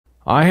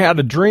I had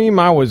a dream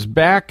I was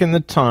back in the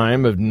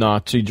time of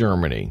Nazi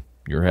Germany.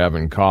 You're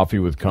having coffee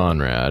with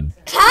Conrad.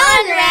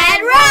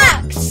 Conrad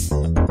rocks!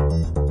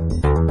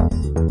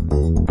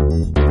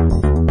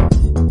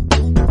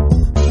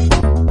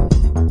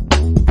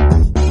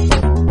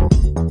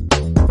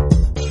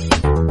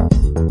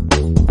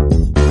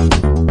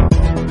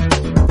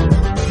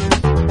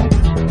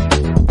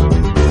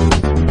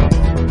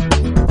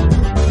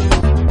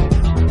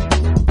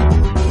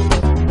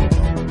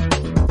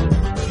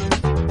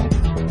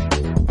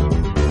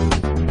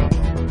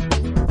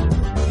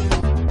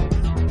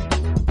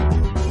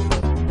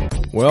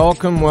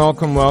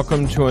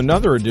 Welcome to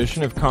another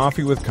edition of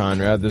Coffee with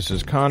Conrad. This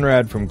is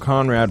Conrad from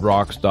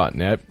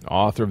ConradRocks.net,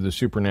 author of the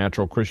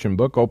supernatural Christian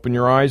book, Open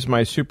Your Eyes,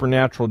 My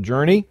Supernatural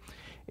Journey.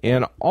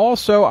 And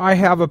also, I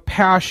have a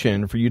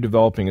passion for you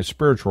developing a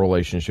spiritual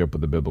relationship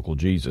with the biblical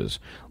Jesus.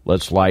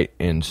 Let's light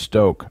and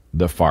stoke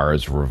the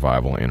fires of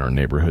revival in our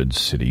neighborhoods,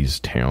 cities,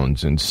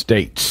 towns, and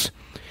states.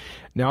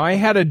 Now, I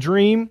had a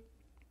dream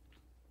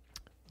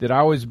that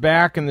I was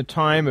back in the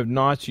time of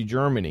Nazi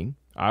Germany.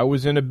 I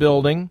was in a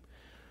building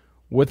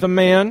with a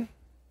man,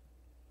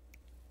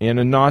 and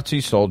a Nazi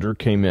soldier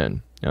came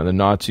in. Now, the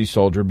Nazi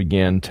soldier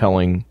began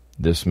telling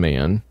this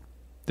man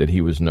that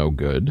he was no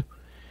good.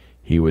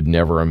 He would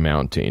never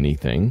amount to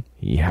anything.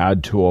 He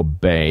had to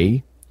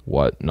obey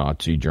what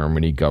Nazi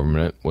Germany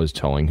government was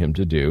telling him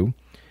to do.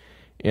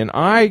 And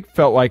I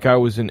felt like I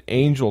was an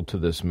angel to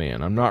this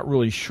man. I'm not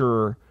really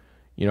sure.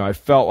 I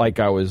felt like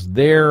I was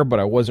there, but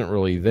I wasn't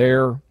really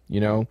there,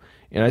 And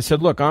I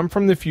said, look, I'm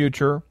from the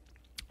future.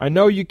 I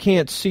know you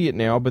can't see it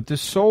now, but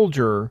this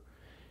soldier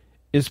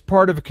is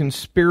part of a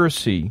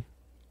conspiracy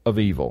of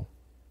evil.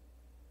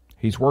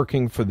 He's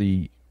working for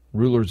the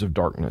rulers of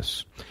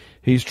darkness.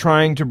 He's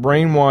trying to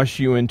brainwash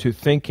you into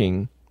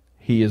thinking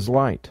he is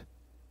light.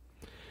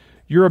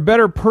 You're a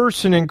better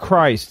person in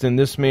Christ than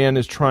this man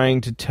is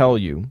trying to tell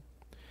you.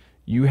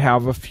 You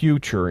have a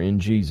future in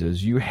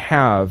Jesus. You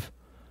have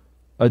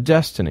a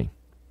destiny.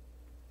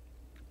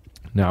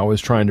 Now, I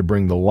was trying to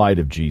bring the light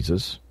of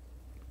Jesus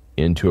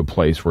into a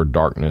place where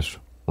darkness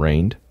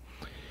reigned.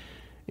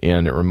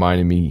 And it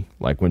reminded me,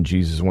 like when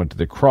Jesus went to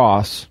the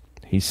cross,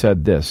 he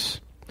said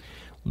this,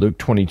 Luke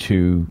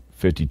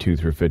 22:52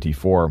 through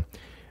 54.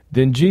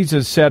 Then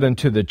Jesus said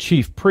unto the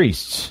chief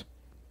priests,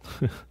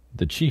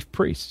 the chief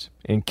priests,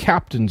 and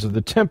captains of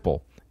the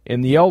temple,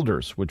 and the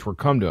elders which were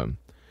come to him,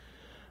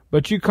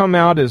 but you come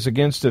out as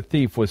against a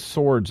thief with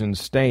swords and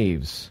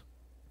staves.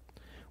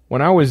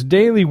 When I was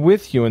daily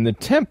with you in the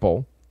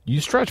temple, you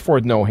stretch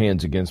forth no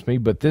hands against me,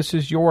 but this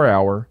is your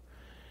hour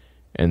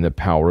and the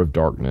power of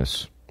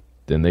darkness.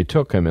 Then they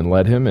took him and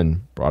led him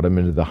and brought him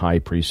into the high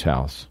priest's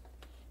house.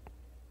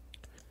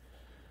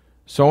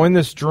 So in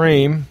this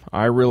dream,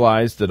 I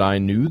realized that I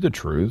knew the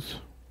truth.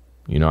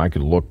 I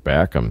could look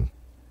back. I'm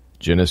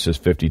Genesis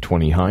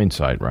 50/20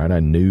 hindsight, right? I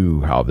knew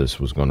how this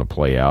was going to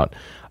play out.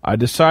 I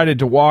decided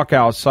to walk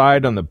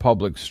outside on the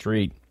public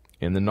street,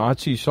 and the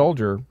Nazi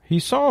soldier, he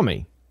saw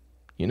me.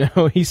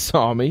 He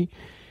saw me.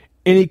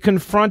 And he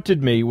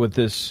confronted me with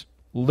this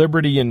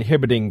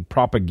liberty-inhibiting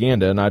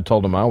propaganda, and I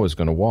told him I was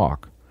going to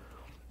walk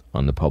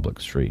on the public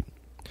street.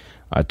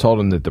 I told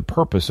him that the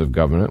purpose of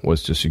government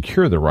was to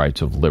secure the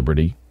rights of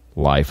liberty,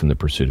 life, and the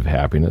pursuit of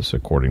happiness,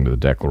 according to the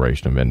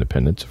Declaration of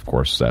Independence. Of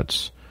course,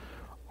 that's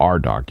our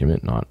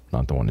document, not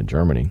the one in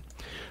Germany.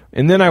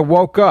 And then I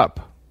woke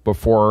up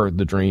before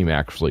the dream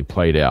actually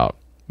played out.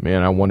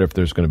 Man, I wonder if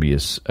there's going to be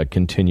a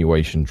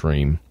continuation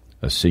dream,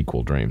 a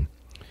sequel dream.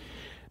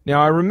 Now,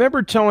 I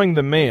remember telling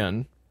the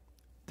man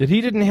that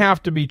he didn't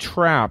have to be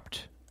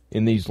trapped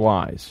in these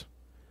lies.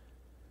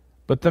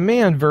 But the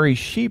man very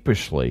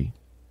sheepishly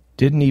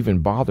didn't even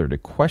bother to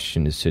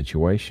question his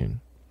situation.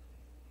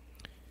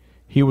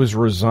 He was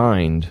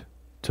resigned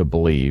to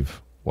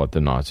believe what the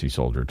Nazi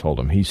soldier told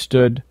him. He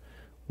stood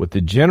with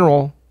the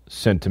general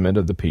sentiment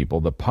of the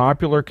people. The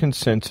popular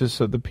consensus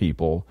of the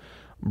people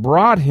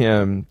brought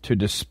him to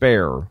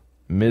despair,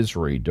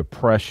 misery,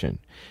 depression,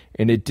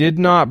 and it did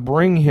not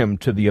bring him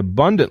to the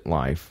abundant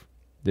life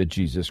that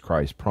Jesus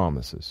Christ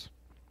promises.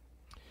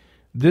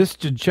 This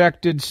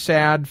dejected,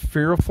 sad,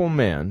 fearful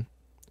man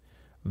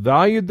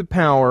valued the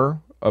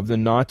power of the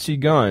Nazi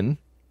gun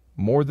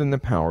more than the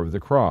power of the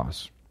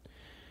cross.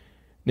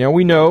 Now,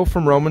 we know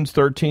from Romans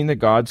 13 that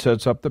God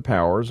sets up the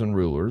powers and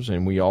rulers,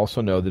 and we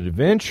also know that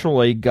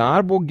eventually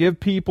God will give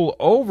people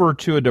over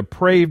to a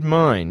depraved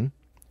mind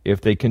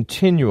if they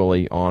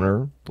continually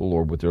honor the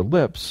Lord with their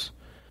lips,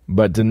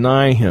 but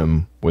deny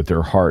him with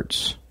their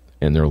hearts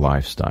and their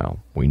lifestyle.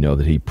 We know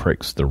that he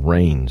pricks the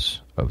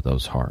reins of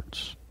those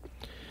hearts.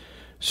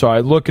 So I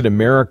look at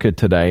America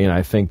today, and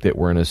I think that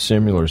we're in a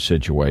similar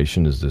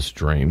situation as this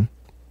dream.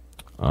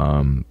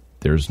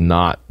 There's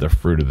not the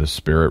fruit of the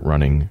Spirit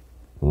running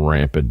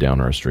rampant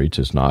down our streets.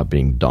 It's not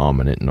being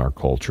dominant in our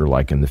culture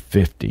like in the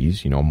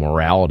 50s.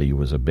 Morality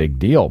was a big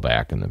deal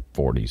back in the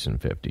 40s and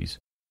 50s.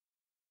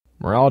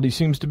 Morality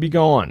seems to be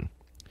gone.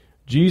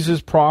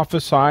 Jesus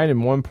prophesied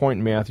in one point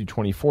in Matthew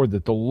 24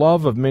 that the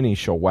love of many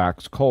shall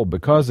wax cold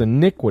because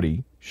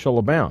iniquity shall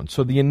abound.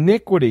 So the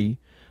iniquity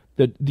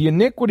The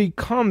iniquity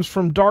comes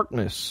from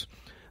darkness.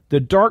 The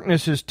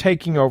darkness is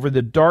taking over.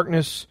 The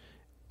darkness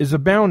is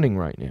abounding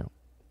right now.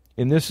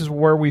 And this is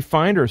where we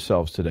find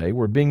ourselves today.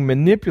 We're being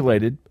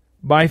manipulated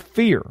by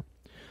fear.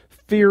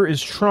 Fear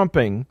is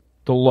trumping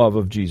the love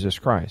of Jesus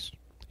Christ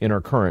in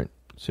our current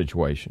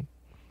situation.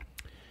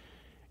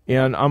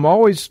 And I'm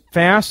always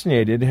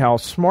fascinated how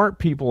smart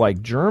people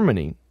like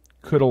Germany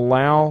could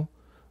allow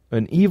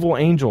an evil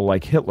angel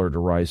like Hitler to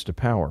rise to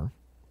power.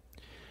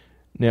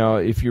 Now,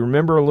 if you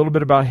remember a little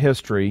bit about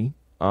history,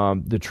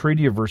 the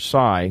Treaty of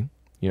Versailles,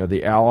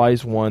 the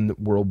Allies won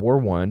World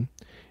War I,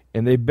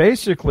 and they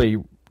basically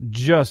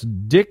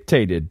just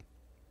dictated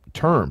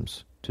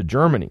terms to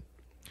Germany.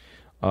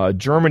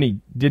 Germany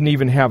didn't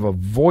even have a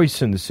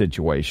voice in the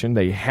situation.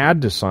 They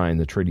had to sign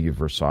the Treaty of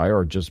Versailles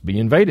or just be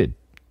invaded,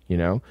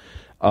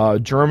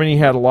 Germany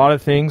had a lot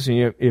of things,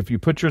 and if you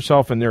put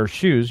yourself in their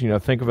shoes,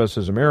 think of us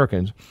as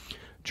Americans.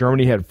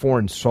 Germany had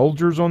foreign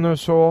soldiers on their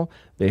soil.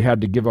 They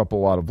had to give up a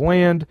lot of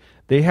land.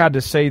 They had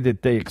to say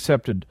that they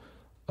accepted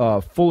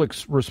full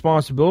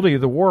responsibility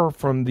of the war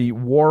from the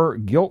War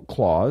Guilt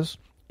Clause,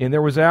 and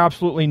there was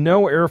absolutely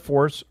no Air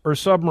Force or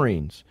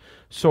submarines.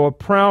 So a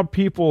proud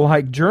people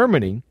like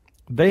Germany,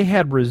 they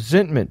had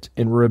resentment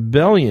and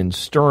rebellion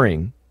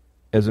stirring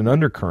as an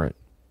undercurrent.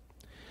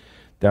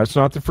 That's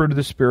not the fruit of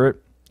the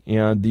Spirit.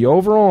 And the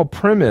overall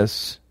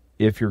premise,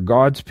 if you're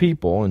God's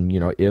people, and,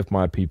 if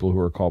my people who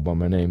are called by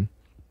my name,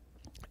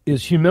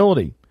 is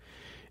humility.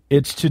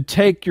 It's to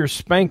take your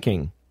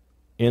spanking,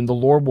 and the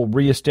Lord will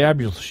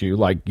reestablish you,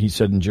 like he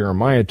said in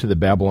Jeremiah, to the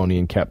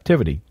Babylonian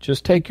captivity.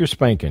 Just take your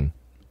spanking,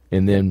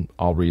 and then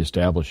I'll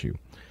reestablish you.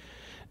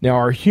 Now,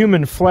 our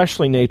human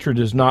fleshly nature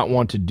does not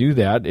want to do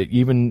that,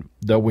 even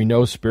though we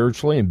know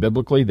spiritually and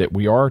biblically that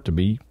we are to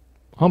be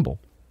humble.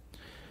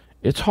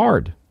 It's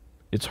hard.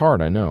 It's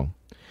hard, I know.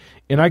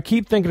 And I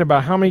keep thinking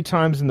about how many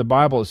times in the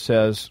Bible it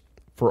says,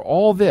 for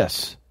all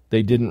this,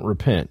 they didn't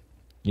repent.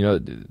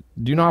 Do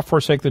not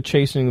forsake the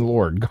chastening of the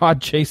Lord.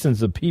 God chastens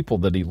the people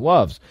that he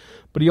loves,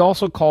 but he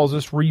also calls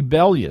us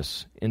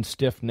rebellious and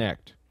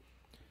stiff-necked.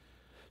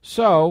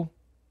 So,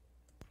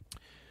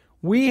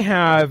 we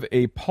have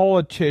a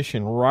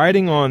politician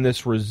riding on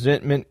this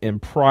resentment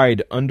and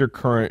pride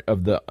undercurrent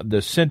of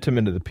the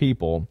sentiment of the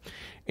people,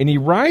 and he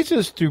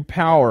rises to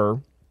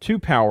power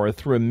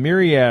through a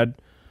myriad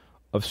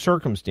of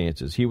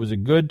circumstances. He was a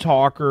good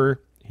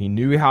talker. He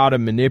knew how to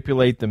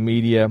manipulate the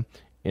media.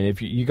 And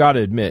if you got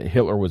to admit,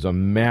 Hitler was a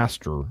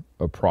master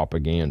of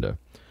propaganda.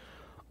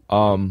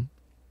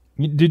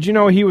 Did you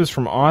know he was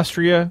from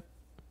Austria?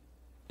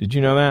 Did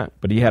you know that?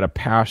 But he had a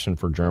passion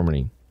for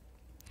Germany.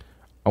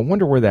 I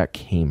wonder where that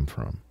came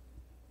from.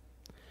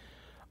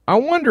 I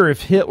wonder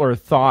if Hitler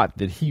thought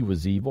that he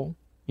was evil.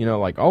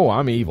 Like, oh,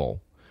 I'm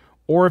evil.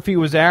 Or if he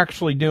was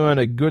actually doing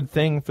a good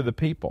thing for the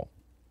people.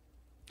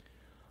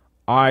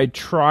 I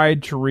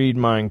tried to read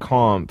Mein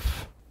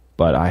Kampf,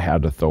 but I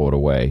had to throw it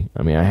away.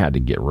 I had to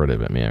get rid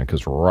of it, man,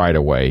 because right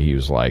away he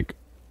was like,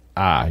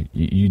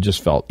 you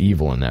just felt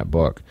evil in that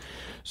book.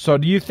 So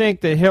do you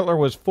think that Hitler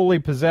was fully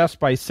possessed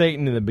by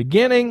Satan in the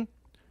beginning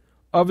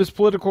of his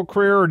political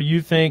career, or do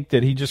you think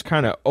that he just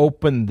kind of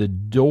opened the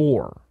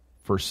door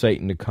for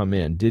Satan to come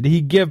in? Did he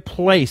give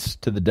place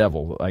to the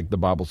devil? Like the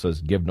Bible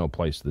says, give no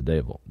place to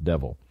the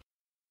devil.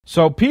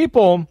 So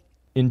people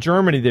in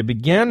Germany, they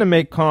began to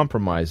make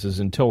compromises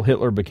until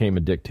Hitler became a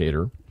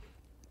dictator.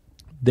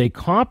 They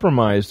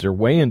compromised their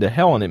way into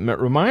hell, and it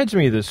reminds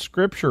me of this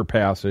scripture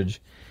passage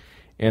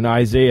in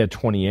Isaiah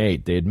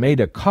 28. They had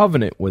made a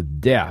covenant with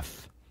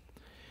death,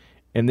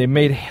 and they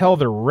made hell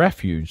their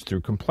refuge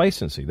through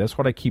complacency. That's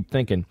what I keep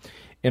thinking.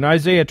 In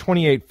Isaiah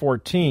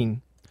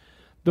 28:14,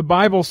 the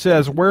Bible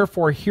says,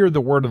 "Wherefore hear the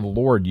word of the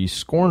Lord, ye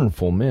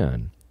scornful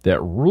men,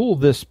 that rule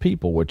this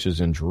people which is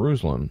in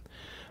Jerusalem.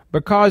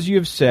 Because you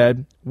have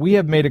said, we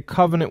have made a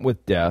covenant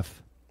with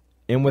death,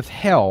 and with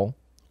hell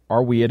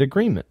are we at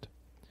agreement.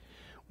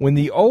 When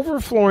the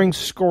overflowing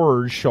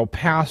scourge shall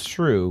pass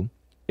through,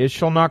 it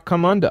shall not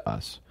come unto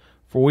us.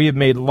 For we have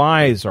made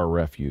lies our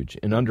refuge,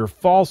 and under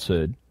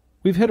falsehood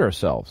we've hid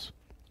ourselves.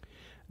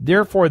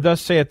 Therefore thus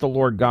saith the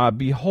Lord God,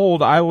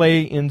 Behold, I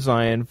lay in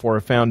Zion for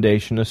a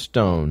foundation a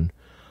stone,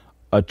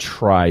 a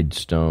tried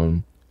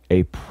stone,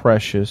 a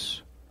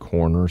precious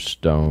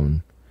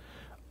cornerstone,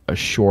 a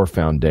sure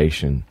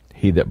foundation.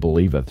 He that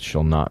believeth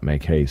shall not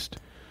make haste."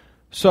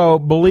 So,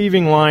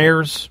 believing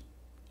liars,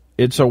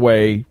 it's a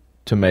way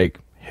to make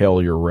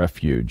hell your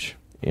refuge.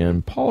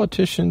 And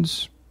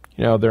politicians,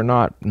 they're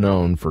not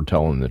known for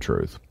telling the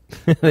truth.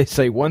 They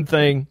say one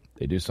thing,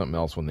 they do something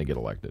else when they get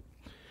elected.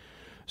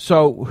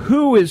 So,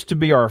 who is to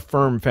be our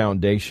firm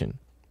foundation?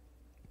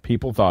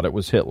 People thought it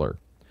was Hitler.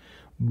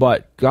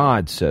 But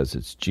God says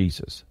it's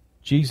Jesus.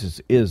 Jesus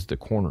is the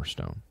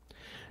cornerstone.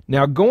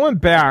 Now, going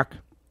back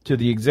to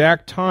the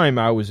exact time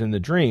I was in the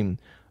dream,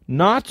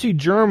 Nazi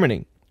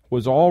Germany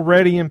was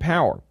already in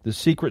power. The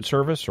Secret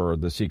Service, or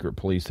the Secret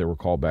Police they were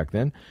called back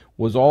then,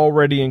 was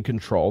already in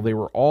control. They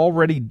were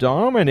already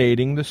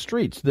dominating the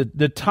streets.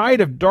 The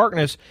tide of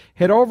darkness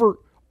had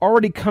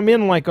already come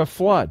in like a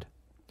flood.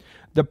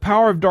 The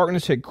power of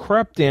darkness had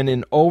crept in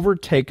and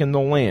overtaken the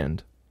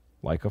land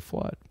like a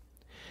flood.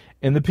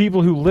 And the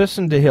people who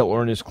listened to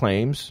Hitler and his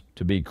claims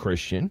to be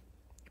Christian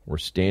were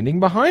standing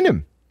behind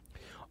him.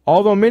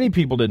 Although many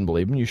people didn't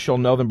believe him, you shall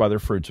know them by their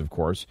fruits, of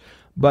course.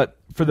 But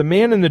for the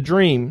man in the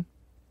dream,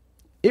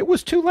 it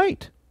was too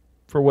late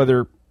for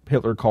whether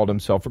Hitler called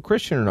himself a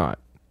Christian or not.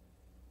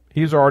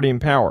 He was already in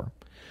power.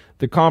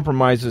 The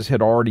compromises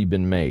had already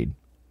been made.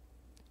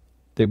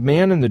 The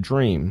man in the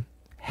dream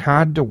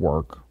had to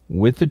work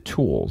with the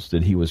tools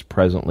that he was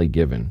presently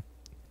given.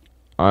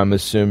 I'm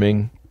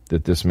assuming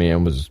that this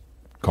man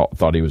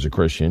thought he was a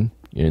Christian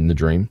in the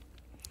dream.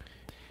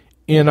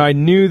 And I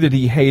knew that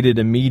he hated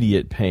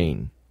immediate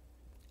pain.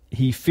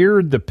 He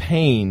feared the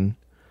pain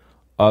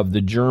of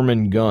the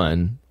German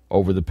gun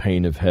over the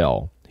pain of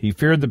hell. He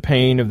feared the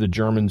pain of the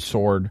German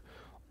sword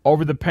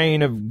over the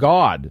pain of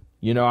God.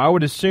 You know, I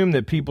would assume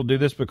that people do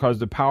this because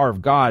the power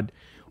of God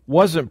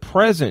wasn't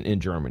present in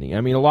Germany.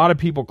 I mean, a lot of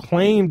people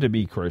claim to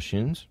be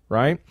Christians,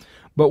 right?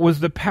 But was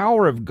the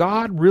power of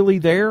God really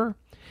there?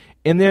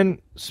 And then,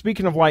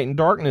 speaking of light and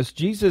darkness,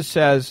 Jesus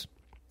says,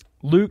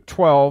 Luke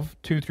 12,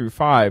 2 through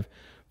 5,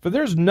 for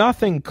there's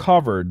nothing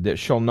covered that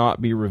shall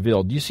not be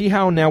revealed. Do you see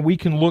how now we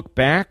can look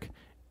back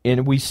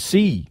and we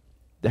see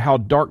how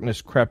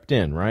darkness crept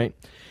in, right?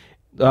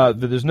 That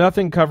there's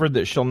nothing covered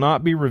that shall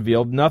not be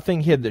revealed,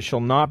 nothing hid that shall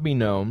not be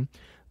known.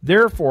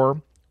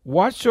 Therefore,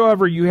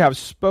 whatsoever you have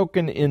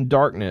spoken in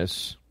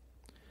darkness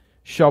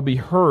shall be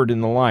heard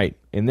in the light,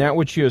 and that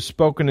which you have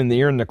spoken in the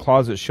ear in the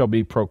closet shall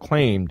be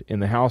proclaimed in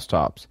the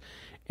housetops.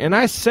 And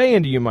I say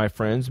unto you, my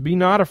friends, be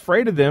not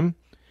afraid of them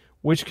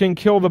which can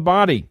kill the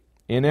body,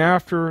 and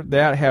after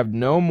that have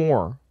no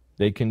more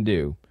they can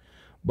do.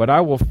 But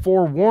I will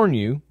forewarn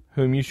you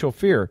whom you shall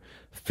fear.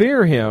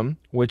 Fear him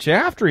which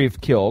after he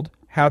hath killed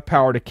hath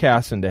power to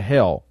cast into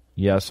hell.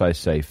 Yes, I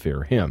say,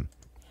 fear him.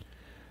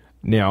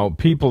 Now,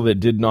 people that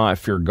did not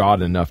fear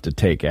God enough to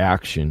take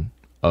action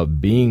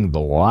of being the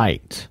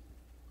light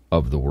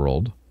of the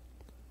world,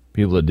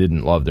 people that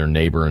didn't love their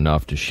neighbor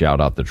enough to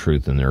shout out the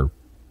truth in their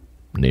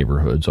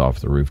neighborhoods off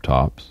the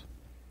rooftops.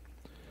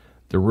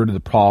 The root of the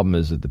problem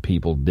is that the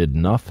people did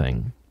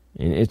nothing.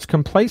 And it's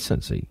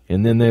complacency.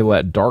 And then they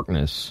let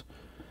darkness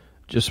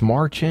just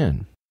march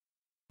in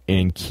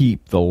and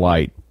keep the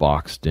light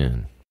boxed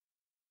in.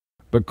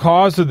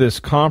 Because of this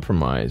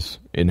compromise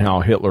in how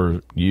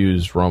Hitler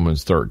used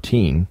Romans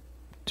 13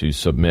 to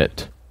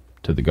submit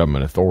to the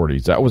government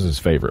authorities, that was his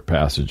favorite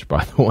passage,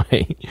 by the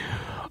way.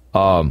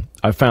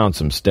 I found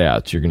some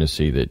stats. You're going to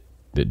see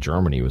that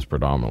Germany was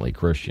predominantly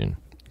Christian.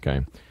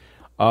 Okay,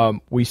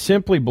 we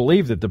simply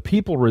believe that the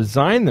people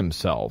resigned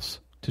themselves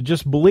to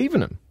just believe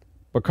in him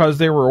because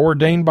they were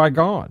ordained by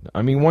God.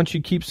 I mean, once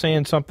you keep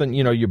saying something,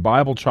 you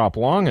Bible chop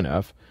long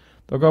enough,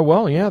 they'll go,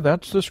 well, yeah,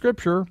 that's the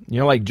scripture.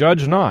 Like,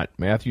 judge not,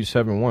 Matthew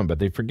 7:1, but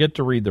they forget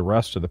to read the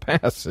rest of the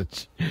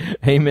passage.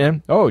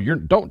 Amen. Oh,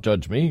 don't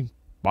judge me.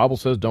 Bible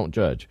says don't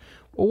judge.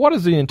 Well, what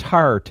does the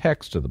entire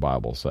text of the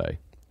Bible say?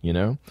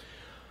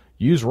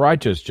 Use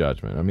righteous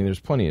judgment. I mean,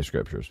 there's plenty of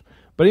scriptures.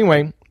 But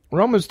anyway,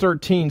 Romans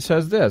 13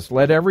 says this,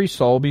 let every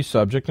soul be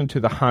subject unto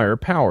the higher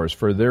powers,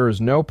 for there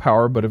is no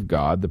power but of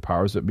God, the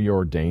powers that be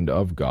ordained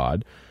of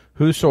God.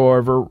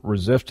 Whosoever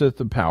resisteth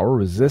the power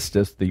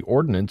resisteth the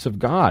ordinance of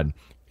God,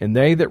 and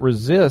they that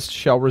resist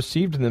shall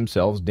receive to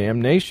themselves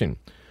damnation.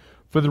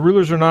 For the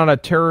rulers are not a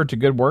terror to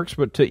good works,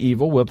 but to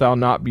evil. Wilt thou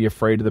not be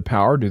afraid of the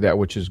power? Do that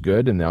which is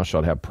good, and thou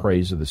shalt have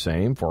praise of the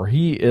same. For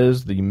he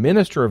is the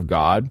minister of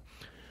God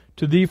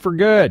to thee for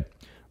good.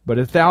 But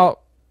if thou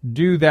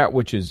do that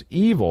which is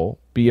evil,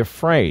 be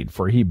afraid,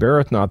 for he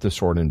beareth not the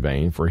sword in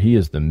vain, for he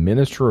is the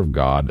minister of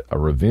God, a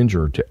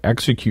revenger to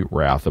execute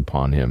wrath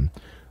upon him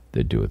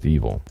that doeth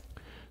evil.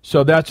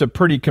 So that's a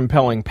pretty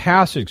compelling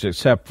passage,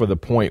 except for the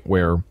point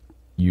where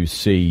you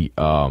see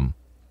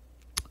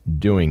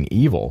doing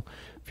evil.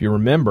 If you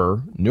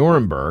remember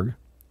Nuremberg,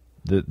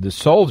 the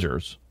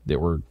soldiers that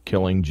were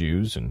killing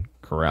Jews and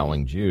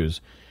corralling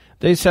Jews,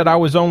 they said, I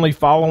was only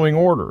following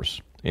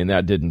orders, and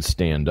that didn't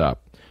stand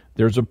up.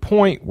 There's a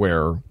point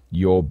where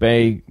you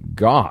obey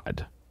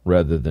God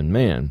rather than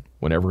man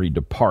whenever he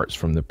departs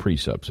from the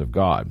precepts of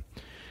God.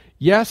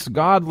 Yes,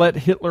 God let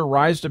Hitler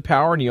rise to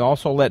power, and he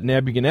also let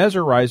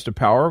Nebuchadnezzar rise to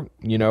power,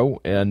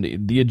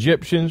 and the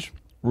Egyptians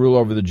rule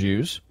over the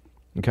Jews.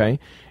 Okay?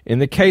 In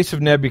the case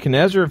of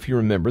Nebuchadnezzar, if you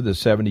remember, the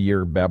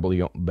 70-year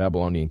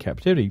Babylonian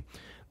captivity,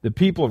 the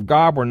people of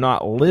God were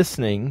not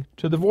listening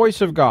to the voice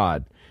of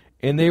God,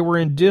 and they were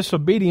in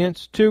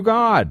disobedience to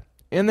God,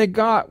 and they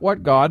got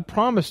what God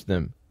promised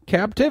them,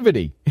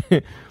 captivity.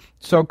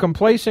 So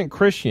complacent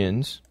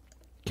Christians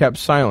kept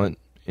silent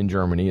in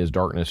Germany as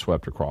darkness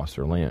swept across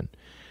their land.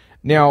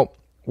 Now,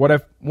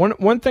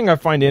 one thing I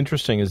find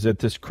interesting is that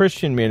this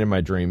Christian man in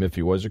my dream, if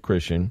he was a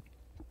Christian,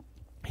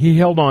 he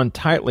held on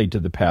tightly to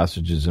the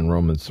passages in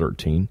Romans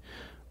 13,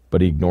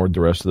 but he ignored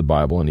the rest of the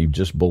Bible, and he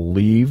just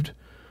believed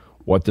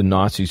what the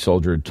Nazi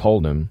soldier had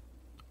told him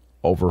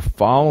over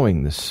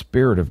following the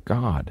Spirit of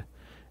God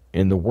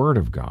and the Word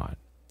of God.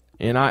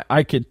 And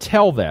I could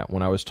tell that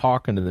when I was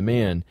talking to the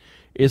man,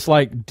 It's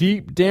like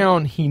deep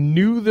down he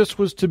knew this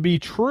was to be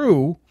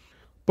true,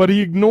 but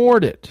he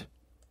ignored it,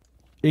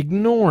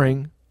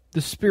 ignoring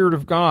the Spirit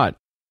of God.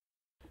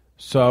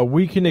 So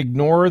we can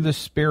ignore the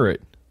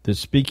Spirit that's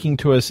speaking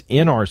to us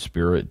in our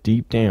spirit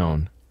deep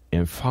down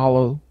and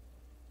follow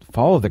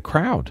the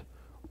crowd.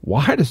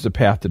 Wide is the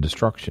path to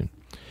destruction.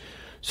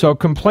 So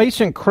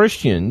complacent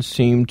Christians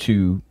seem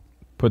to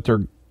put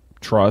their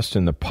trust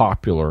in the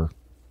popular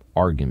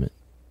argument,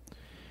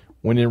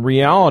 when in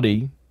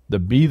reality, the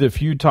be the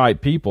few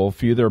type people,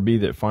 few there be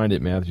that find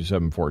it, Matthew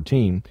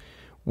 7:14,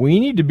 we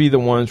need to be the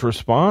ones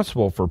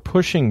responsible for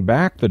pushing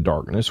back the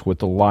darkness with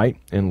the light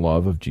and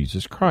love of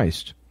Jesus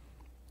Christ.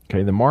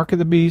 Okay, the mark of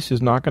the beast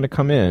is not going to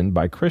come in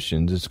by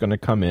Christians. It's going to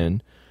come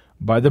in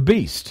by the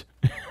beast.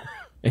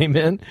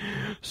 Amen?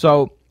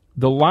 So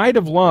the light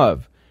of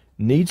love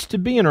needs to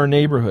be in our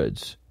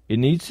neighborhoods. It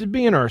needs to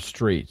be in our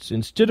streets.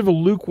 Instead of a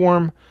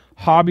lukewarm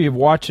hobby of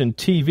watching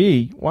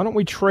TV, why don't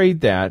we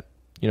trade that,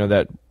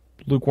 that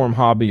lukewarm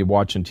hobby of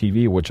watching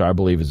TV, which I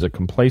believe is a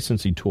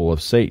complacency tool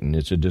of Satan.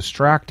 It's a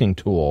distracting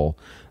tool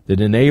that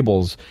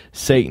enables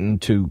Satan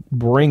to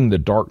bring the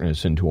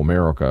darkness into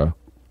America.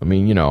 I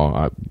mean, you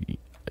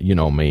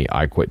know me,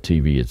 I quit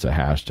TV. It's a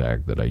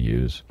hashtag that I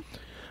use.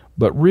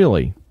 But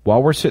really,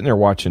 while we're sitting there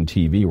watching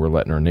TV, we're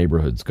letting our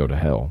neighborhoods go to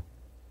hell.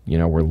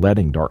 We're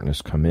letting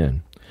darkness come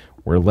in.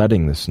 We're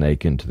letting the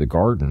snake into the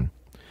garden.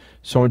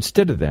 So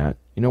instead of that,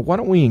 why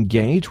don't we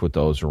engage with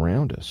those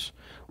around us?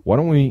 Why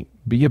don't we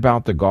be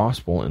about the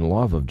gospel and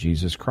love of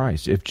Jesus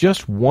Christ? If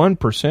just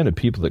 1% of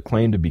people that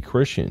claim to be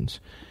Christians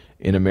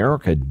in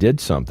America did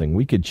something,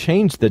 we could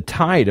change the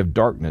tide of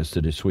darkness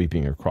that is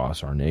sweeping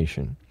across our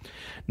nation.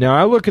 Now,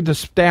 I look at the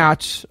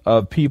stats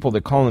of people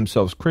that call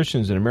themselves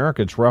Christians in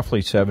America. It's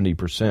roughly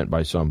 70%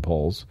 by some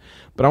polls.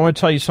 But I want to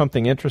tell you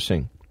something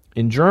interesting.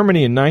 In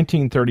Germany in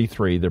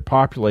 1933, the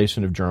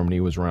population of Germany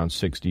was around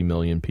 60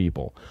 million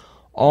people.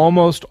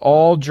 Almost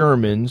all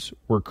Germans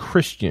were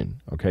Christian,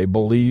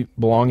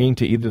 belonging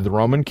to either the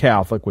Roman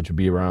Catholic, which would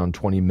be around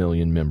 20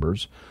 million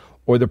members,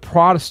 or the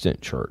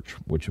Protestant Church,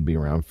 which would be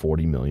around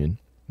 40 million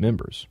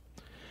members.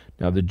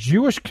 Now, the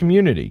Jewish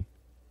community,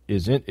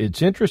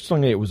 it's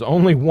interesting, it was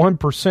only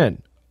 1%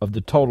 of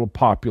the total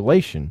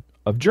population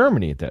of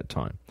Germany at that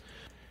time.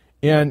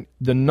 And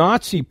the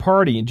Nazi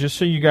Party, just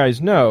so you guys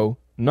know,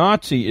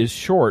 Nazi is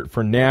short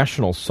for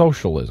National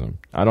Socialism.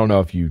 I don't know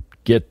if you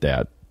get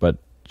that, but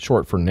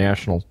short for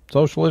National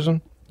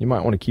Socialism. You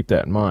might want to keep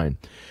that in mind.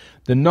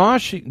 The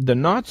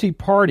Nazi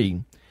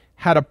Party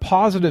had a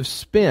positive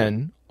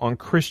spin on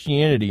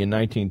Christianity in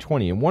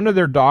 1920. In one of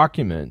their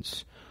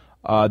documents,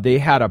 they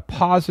had a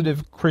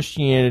positive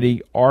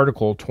Christianity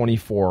Article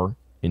 24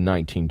 in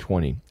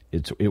 1920.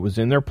 It was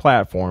in their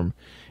platform,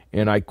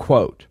 and I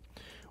quote,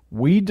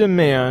 "We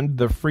demand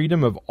the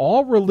freedom of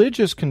all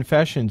religious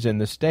confessions in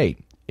the state,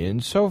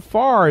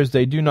 insofar as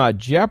they do not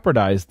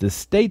jeopardize the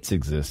state's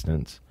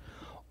existence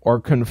or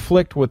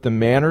conflict with the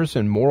manners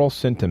and moral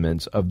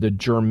sentiments of the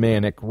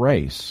Germanic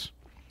race.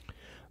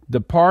 The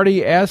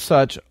party, as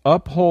such,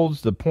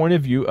 upholds the point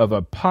of view of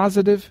a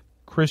positive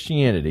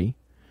Christianity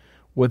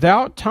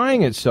without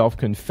tying itself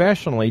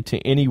confessionally to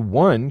any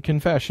one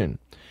confession.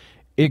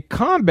 It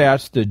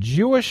combats the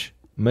Jewish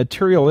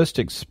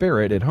materialistic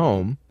spirit at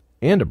home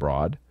and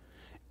abroad,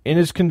 and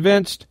is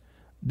convinced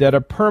that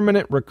a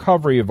permanent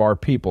recovery of our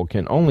people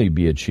can only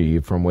be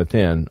achieved from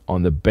within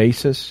on the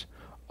basis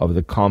of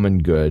the common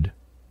good,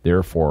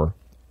 therefore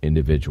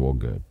individual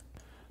good."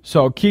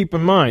 So keep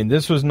in mind,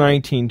 this was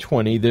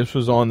 1920. This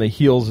was on the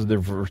heels of the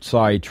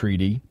Versailles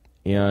Treaty.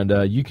 And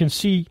you can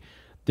see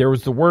there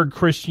was the word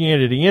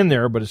Christianity in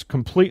there, but it's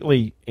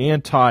completely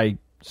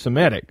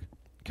anti-Semitic.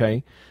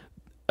 Okay,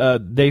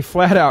 they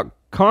flat out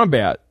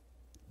combat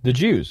the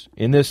Jews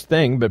in this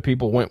thing, but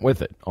people went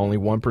with it. Only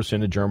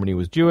 1% of Germany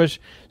was Jewish,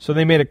 so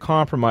they made a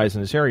compromise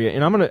in this area.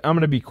 And I'm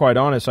gonna be quite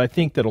honest. I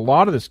think that a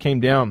lot of this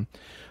came down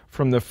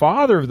from the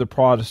father of the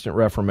Protestant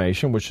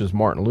Reformation, which is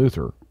Martin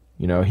Luther.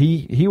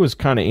 He was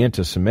kind of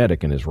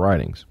anti-Semitic in his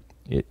writings.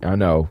 I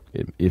know,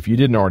 if you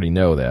didn't already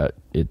know that,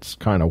 it's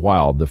kind of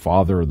wild. The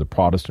father of the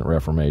Protestant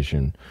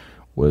Reformation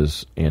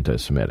was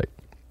anti-Semitic.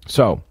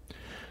 So,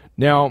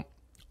 now,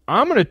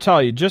 I'm going to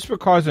tell you, just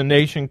because a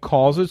nation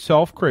calls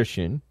itself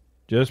Christian,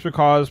 just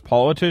because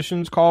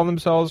politicians call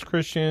themselves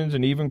Christians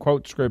and even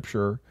quote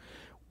Scripture,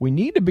 we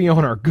need to be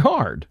on our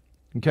guard,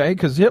 okay?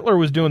 Because Hitler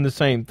was doing the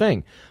same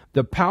thing.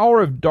 The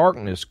power of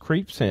darkness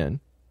creeps in,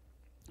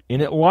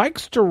 and it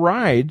likes to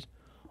ride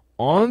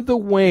on the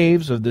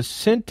waves of the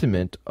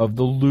sentiment of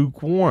the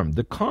lukewarm,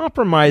 the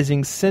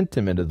compromising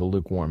sentiment of the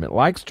lukewarm. It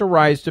likes to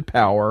rise to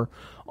power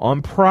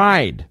on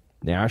pride,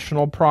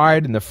 national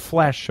pride in the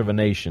flesh of a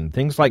nation.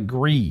 Things like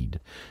greed,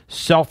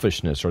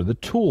 selfishness are the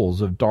tools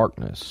of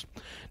darkness.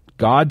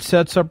 God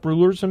sets up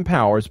rulers and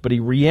powers, but he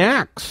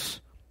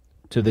reacts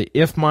to the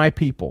if my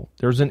people.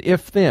 There's an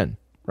if then,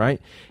 right?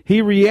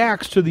 He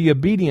reacts to the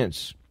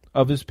obedience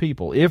of his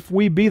people. If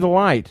we be the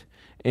light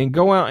and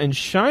go out and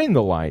shine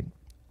the light,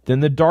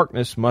 then the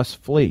darkness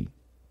must flee.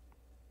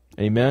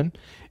 Amen?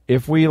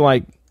 If we,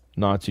 like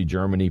Nazi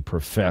Germany,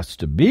 profess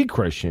to be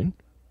Christian,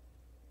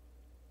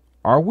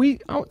 Are we?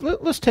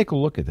 Let's take a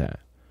look at that.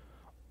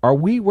 Are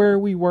we where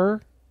we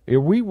were? Are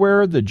we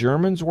where the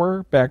Germans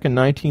were back in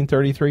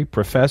 1933,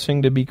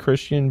 professing to be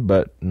Christian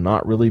but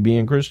not really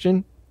being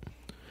Christian?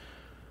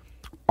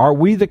 Are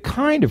we the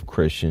kind of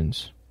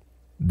Christians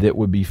that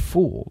would be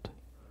fooled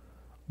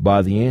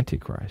by the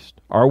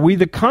Antichrist? Are we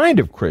the kind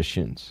of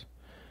Christians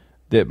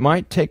that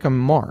might take a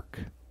mark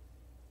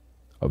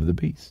of the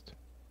beast?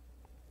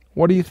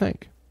 What do you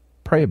think?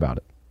 Pray about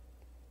it.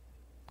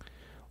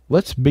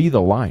 Let's be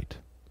the light.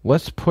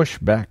 Let's push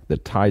back the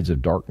tides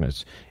of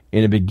darkness.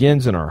 And it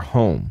begins in our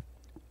home,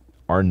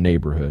 our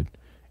neighborhood,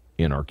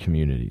 in our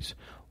communities.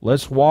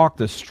 Let's walk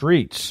the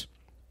streets,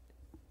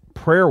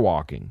 prayer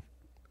walking.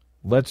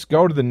 Let's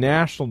go to the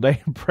National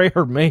Day of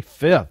Prayer May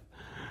 5th.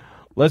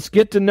 Let's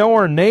get to know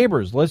our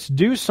neighbors. Let's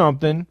do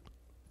something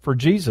for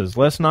Jesus.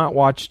 Let's not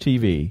watch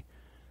TV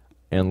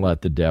and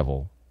let the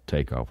devil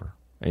take over.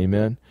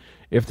 Amen.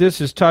 If this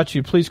has touched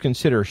you, please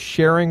consider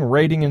sharing,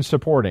 rating, and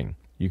supporting.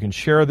 You can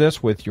share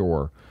this with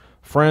your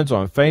friends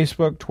on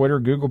Facebook, Twitter,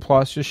 Google+.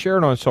 Just share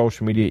it on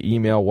social media,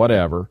 email,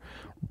 whatever.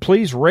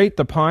 Please rate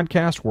the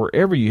podcast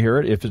wherever you hear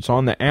it. If it's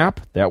on the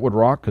app, that would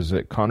rock, because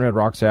at Conrad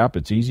Rocks app,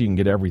 it's easy. You can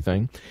get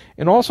everything.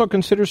 And also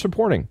consider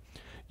supporting.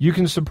 You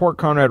can support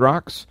Conrad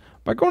Rocks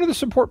by going to the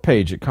support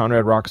page at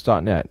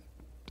conradrocks.net.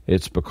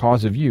 It's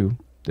because of you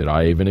that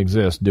I even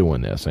exist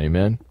doing this.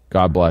 Amen.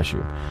 God bless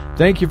you.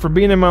 Thank you for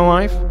being in my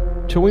life.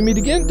 Till we meet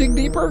again, dig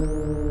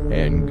deeper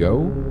and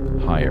go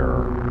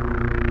higher.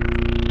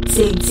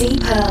 Dig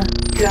deeper,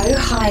 go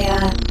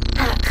higher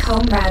at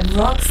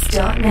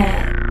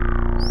comradrocks.net.